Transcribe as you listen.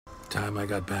Time I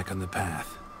got back on the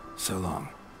path. So long.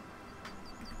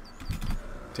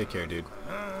 Take care, dude.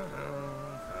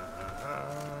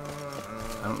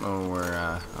 I don't know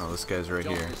where, oh, this guy's right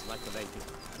here.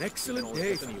 An excellent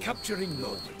day for capturing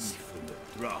nobles.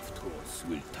 Draft horse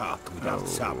will talk without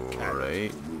some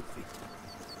right.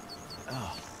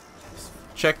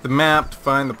 Check the map to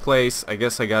find the place. I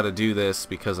guess I gotta do this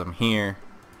because I'm here.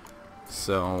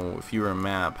 So, if you were a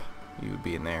map, you would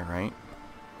be in there, right?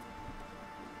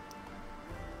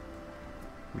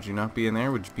 Would you not be in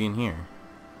there? Would you be in here?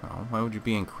 Oh, why would you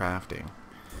be in crafting?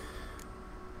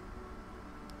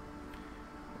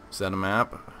 Is that a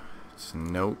map? It's a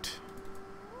note.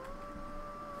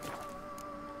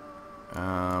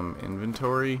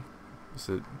 Inventory? Is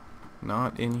it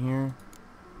not in here?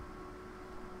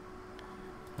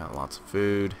 Got lots of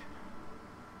food.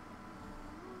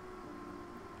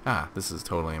 Ah, this is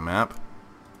totally a map.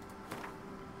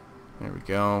 There we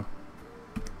go.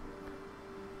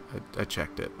 I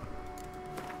checked it.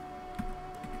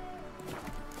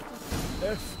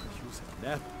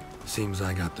 Seems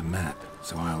I got the map,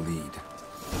 so I'll lead.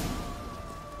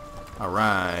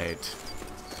 Alright.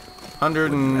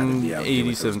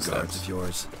 187 steps. Of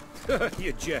yours.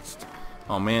 You jest.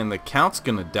 Oh man, the Count's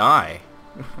gonna die.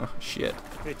 Shit.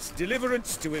 It's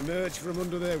deliverance to emerge from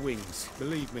under their wings.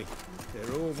 Believe me, they're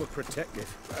overprotective,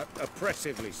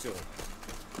 oppressively so.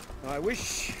 I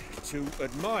wish to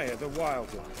admire the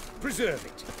wildlife, preserve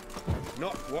it,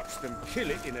 not watch them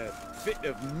kill it in a fit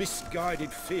of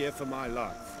misguided fear for my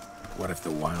life. What if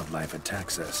the wildlife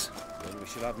attacks us? Then we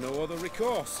shall have no other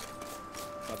recourse.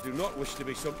 I do not wish to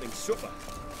be something subtle.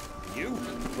 You,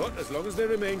 but as long as they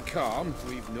remain calm,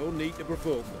 we've no need to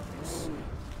provoke them.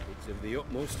 It's of the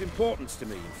utmost importance to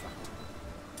me, in fact.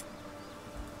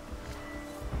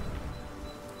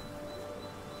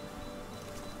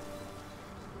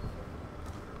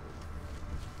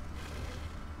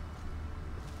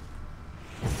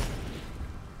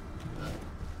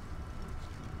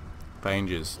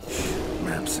 Ranges.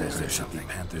 Map says there should be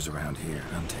panthers around here.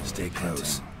 Stay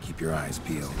close. Keep your eyes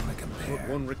peeled like a bear. But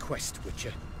one request,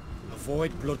 Witcher.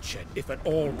 Avoid bloodshed, if at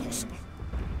all possible.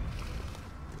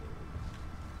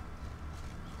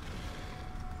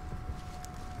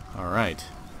 Alright.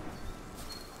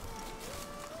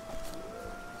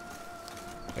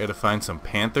 I gotta find some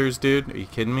panthers, dude. Are you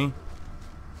kidding me?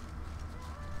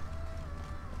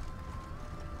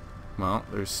 Well,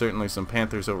 there's certainly some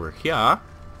panthers over here.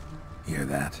 Hear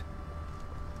that?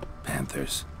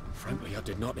 Panthers. Frankly, I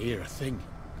did not hear a thing.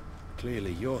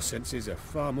 Clearly, your senses are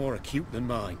far more acute than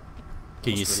mine.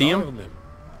 Can you see them?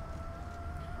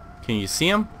 Can you see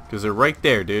them? Because they're right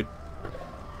there, dude.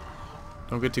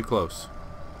 Don't get too close.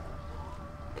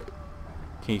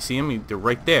 Can you see them? They're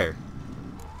right there.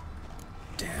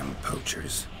 Damn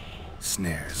poachers.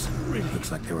 Snares.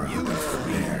 Looks like they were hoping for a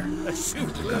bear.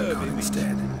 They got caught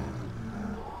instead.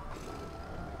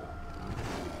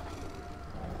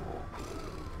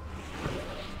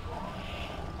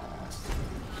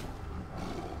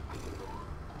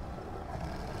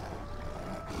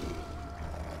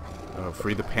 Oh,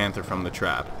 free the panther from the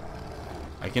trap.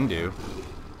 I can do.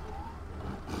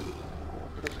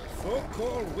 Folk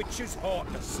call witches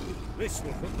heartless. This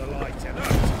will put the light in us.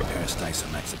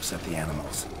 Parasticomechs upset the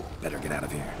animals. Better get out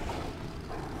of here.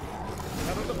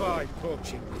 Cannot abide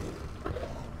poaching.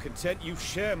 Content you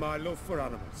share my love for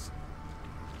animals.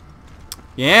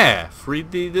 Yeah, free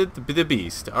the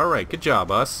beast. Alright, good job,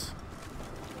 us.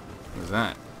 What was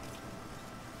that?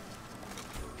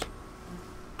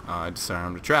 I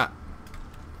disarmed the trap.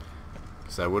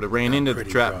 Because I would have ran into the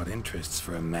trap. Broad interests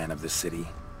for a man of the city.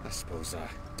 I suppose I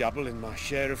dabble in my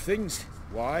share of things.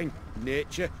 Wine,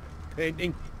 nature,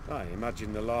 painting. I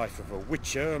imagine the life of a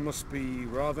witcher must be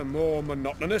rather more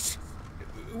monotonous.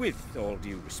 With all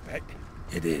due respect.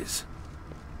 It is.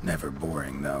 Never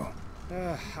boring, though.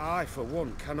 I, for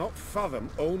one, cannot fathom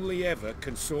only ever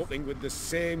consorting with the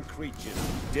same creatures,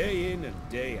 day in and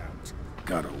day out.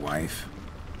 Got a wife?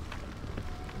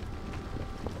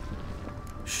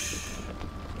 Shh.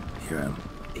 Hear him?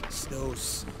 It's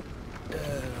those...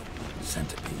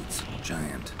 centipedes.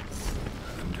 Giant.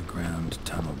 Underground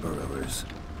tunnel burrowers.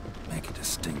 Make a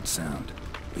distinct sound.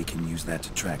 We can use that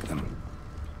to track them.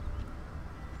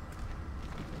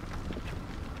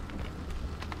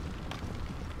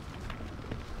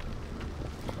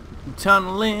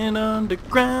 Tunneling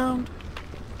underground.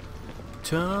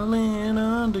 Tunneling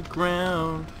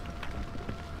underground.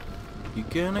 You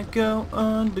gonna go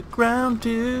underground,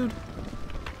 dude?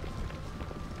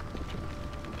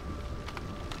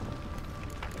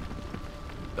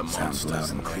 The Sounds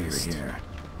loud and clear nest. here.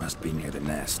 Must be near the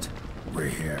nest. We're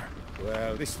here.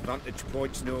 Well, this vantage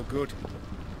point's no good.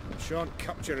 Shan't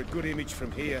capture a good image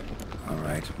from here. All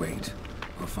right, wait.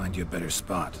 I'll find you a better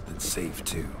spot that's safe,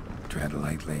 too. Tread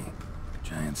lightly.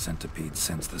 Giant centipedes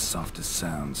sense the softest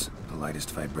sounds, the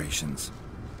lightest vibrations.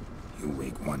 You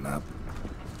wake one up,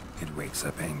 it wakes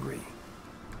up angry.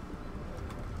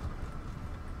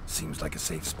 Seems like a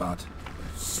safe spot.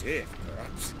 Safe,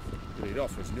 perhaps, but it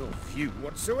offers no view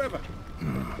whatsoever.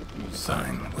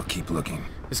 Fine, we'll keep looking.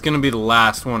 It's gonna be the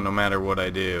last one no matter what I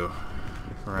do.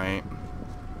 Right?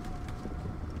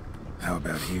 How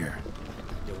about here?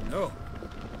 Don't know.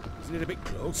 Isn't it a bit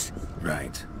close?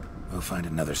 Right. We'll find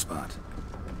another spot.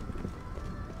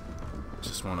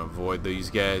 Just want to avoid these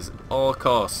guys at all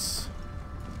costs.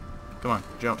 Come on,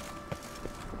 jump.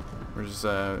 Where's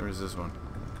this one?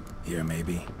 Here,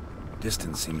 maybe.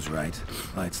 Distance seems right.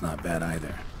 Light's not bad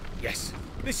either. Yes,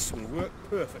 this will work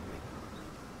perfectly.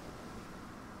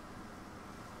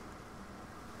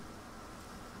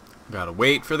 Gotta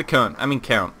wait for the count. Can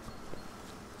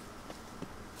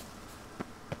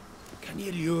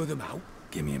you lure them out?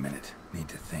 Give me a minute. Need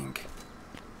to think.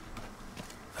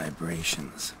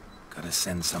 Vibrations. Gotta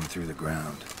send some through the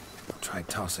ground. I'll try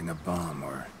tossing a bomb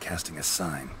or casting a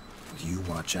sign. And you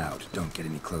watch out. Don't get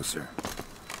any closer.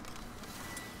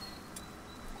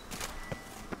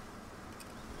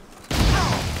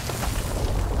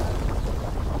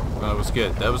 That was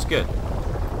good. That was good.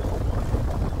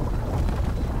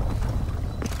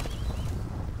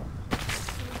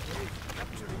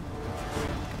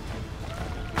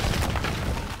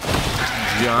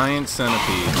 Giant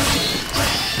centipedes.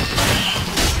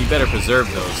 You better preserve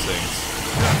those things.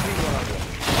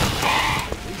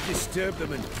 We disturbed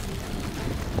them enough.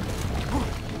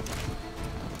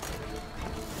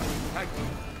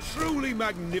 Truly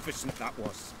magnificent that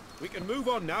was. We can move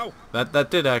on now.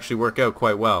 That did actually work out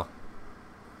quite well.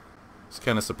 It's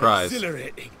kind of surprised.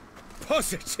 Exhilarating.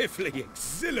 Positively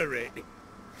exhilarating.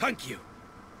 Thank you.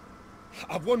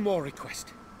 I've one more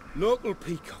request. Local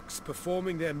peacocks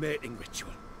performing their mating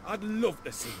ritual. I'd love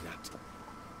to see that.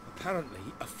 Apparently,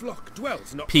 a flock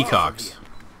dwells not far Peacocks. from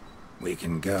here. We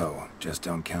can go. Just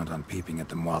don't count on peeping at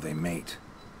them while they mate.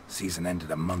 Season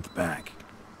ended a month back.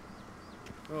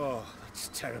 Oh, that's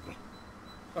terrible.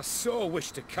 I so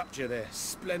wish to capture their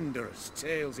splendorous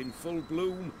tails in full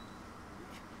bloom.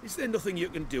 Is there nothing you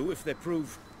can do if they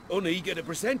prove uneager to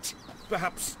present?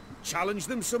 Perhaps challenge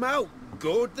them somehow?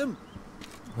 Goad them?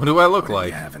 What do I look What do like?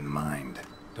 you have in mind?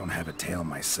 Don't have a tail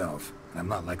myself, and I'm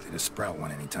not likely to sprout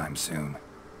one anytime soon.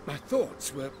 My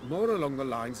thoughts were more along the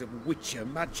lines of witcher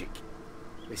magic.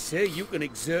 They say you can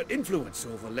exert influence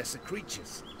over lesser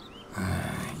creatures.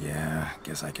 Yeah,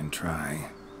 guess I can try.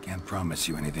 Can't promise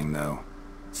you anything, though.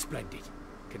 Splendid.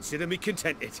 Consider me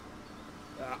contented.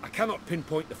 I cannot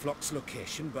pinpoint the flock's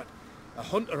location, but a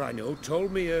hunter I know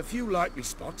told me a few likely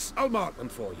spots. I'll mark them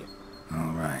for you.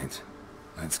 All right.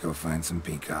 Let's go find some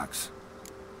peacocks.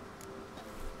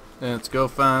 Let's go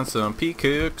find some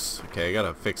peacocks. Okay, I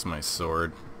gotta fix my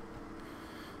sword.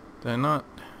 Did I not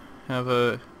have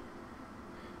a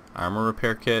armor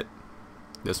repair kit?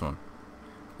 This one.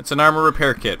 It's an armor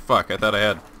repair kit. Fuck, I thought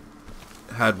I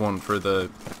had one for the...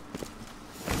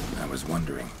 I was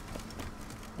wondering,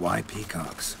 why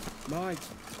peacocks?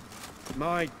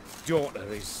 My daughter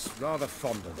is rather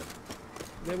fond of them.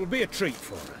 There will be a treat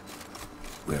for her.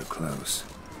 We're close.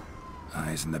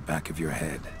 Eyes in the back of your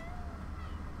head.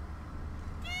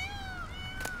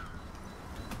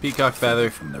 Peacock feather.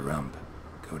 From the rump,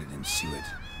 coated in suet.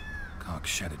 Cock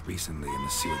shed it recently, and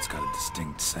the suet's got a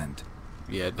distinct scent.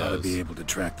 Yeah, it Ought to does. be able to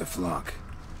track the flock.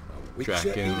 A witcher in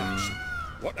Tracking. action.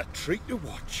 What a treat to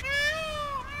watch.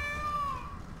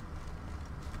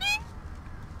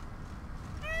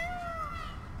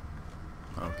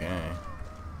 Okay.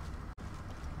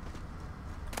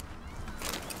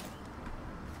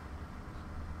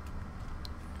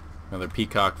 Another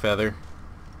peacock feather.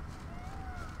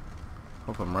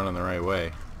 Hope I'm running the right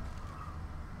way.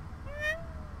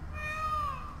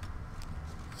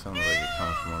 Sounds like it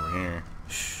comes from over here.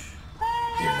 Shh.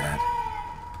 Hear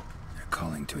that? They're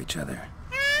calling to each other.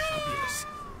 Fabulous.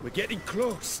 We're getting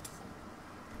close.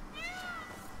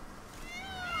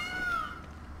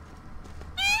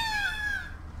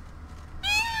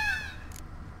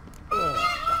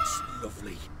 Oh, that's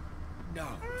lovely.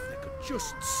 Now, if they could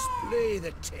just splay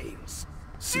their tails.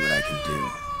 See what I can do.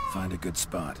 Find a good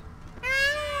spot.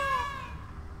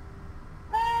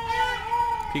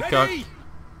 Peacock. Ready?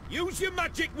 Use your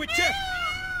magic, Witcher!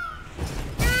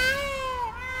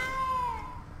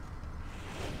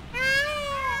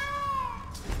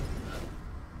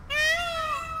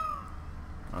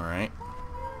 Alright.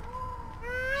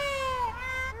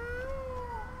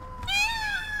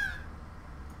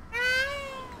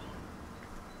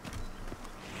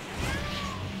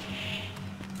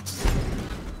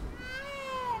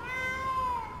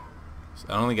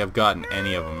 I don't think I've gotten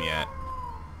any of them yet.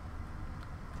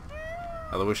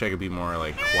 I wish I could be more,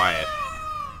 like, quiet.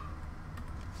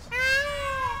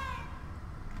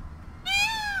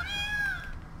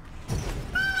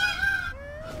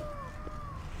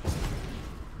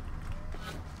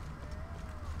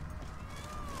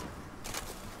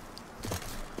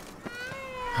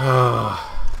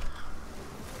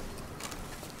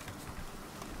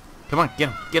 Come on, get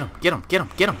him, get him, get him, get him,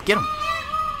 get him, get him.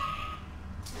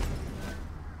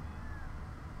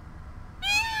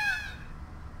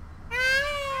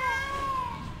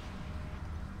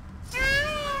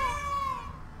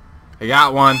 I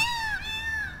got one.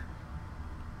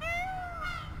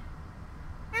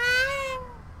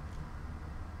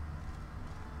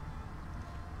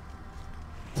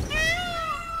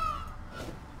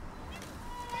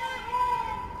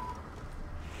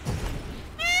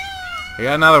 I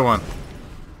got another one.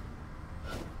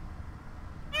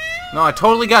 No, I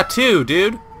totally got two,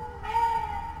 dude.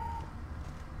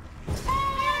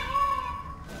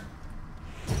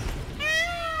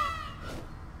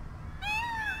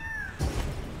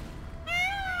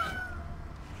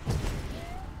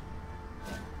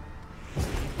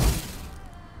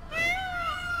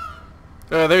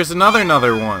 There's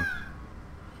another one.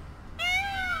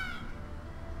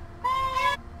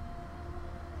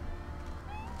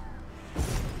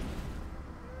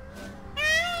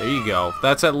 There you go.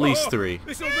 That's at least 3.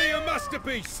 This'll be a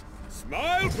masterpiece.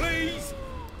 Smile, please.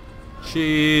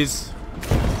 Cheese.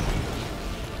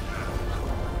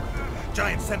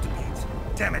 Giant centipedes.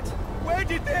 Damn it. Where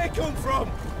did they come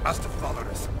from? Must have followed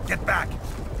us. Get back.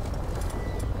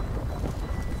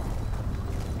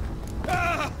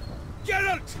 Ah!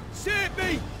 Geralt! Save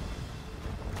me!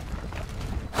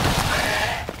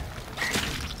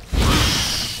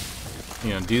 You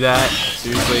know, do that.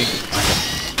 Seriously.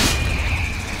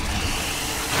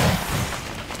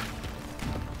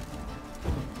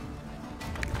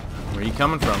 Where are you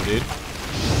coming from, dude?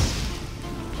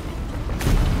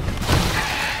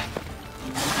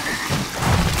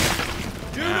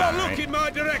 Do not look in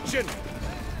my direction!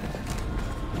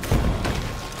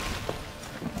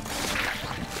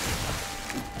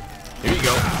 Here you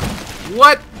go.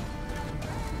 What?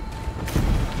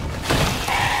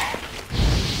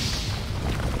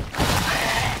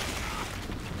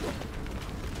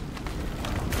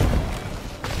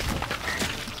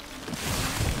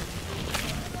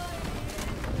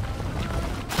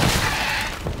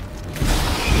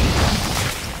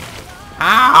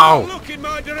 Ow! Look in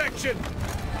my direction!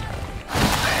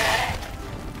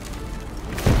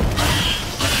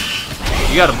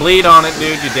 You got a bleed on it,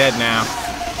 dude. You're dead now.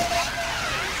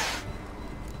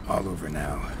 All over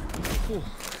now. Oh,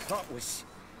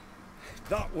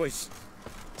 that was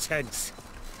tense.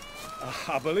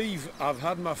 I believe I've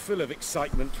had my fill of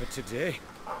excitement for today.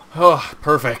 Oh,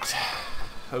 perfect.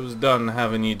 I was done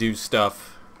having you do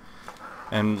stuff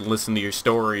and listen to your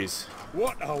stories.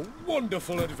 What a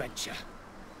wonderful adventure.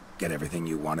 Get everything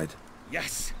you wanted?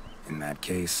 Yes. In that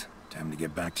case, time to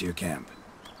get back to your camp.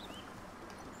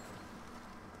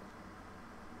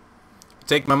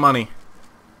 Take my money.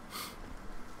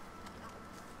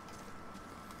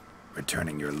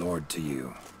 Returning your lord to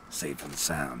you, safe and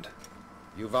sound.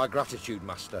 You've our gratitude,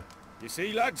 Master. You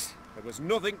see, lads, there was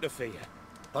nothing to fear.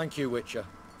 Thank you, Witcher,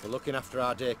 for looking after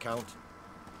our day count.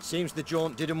 Seems the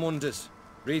jaunt did 'em wonders.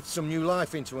 Breathed some new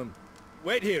life into 'em.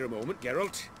 Wait here a moment,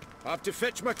 Geralt. I have to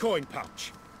fetch my coin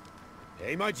pouch.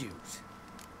 Pay my dues.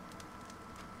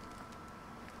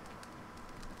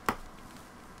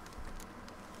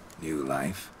 New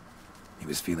life? He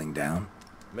was feeling down?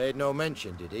 Made no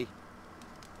mention, did he?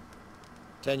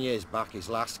 10 years back, his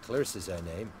last, Clarissa's her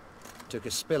name, took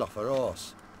a spill off her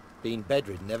horse. Been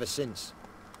bedridden ever since.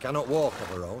 Cannot walk of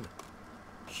her own.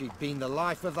 She'd been the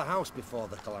life of the house before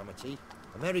the calamity.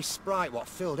 A merry sprite what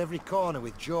filled every corner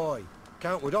with joy.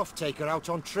 Count would oft take her out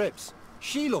on trips.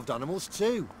 She loved animals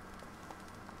too.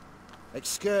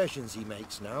 Excursions he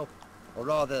makes now, or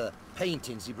rather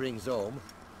paintings he brings home.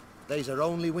 They's her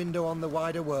only window on the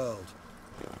wider world.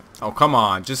 Oh, come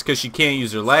on. Just because she can't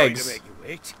use her Sorry legs. to make you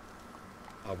wait.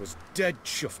 I was dead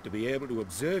chuffed to be able to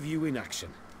observe you in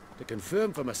action. To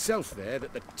confirm for myself there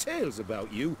that the tales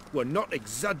about you were not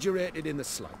exaggerated in the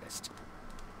slightest.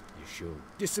 You showed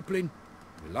discipline,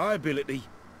 reliability,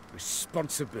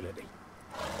 responsibility.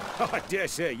 I dare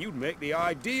say you'd make the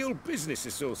ideal business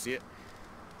associate.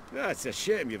 It's a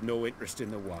shame you've no interest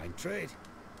in the wine trade.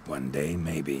 One day,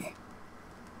 maybe.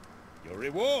 Your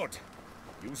reward.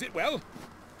 Use it well.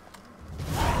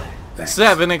 Thanks.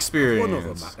 7 One experience.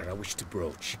 other matter I wish to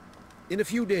broach. In a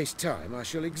few days' time, I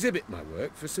shall exhibit my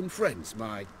work for some friends,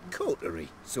 my coterie,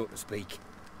 so to speak.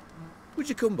 Would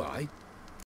you come by?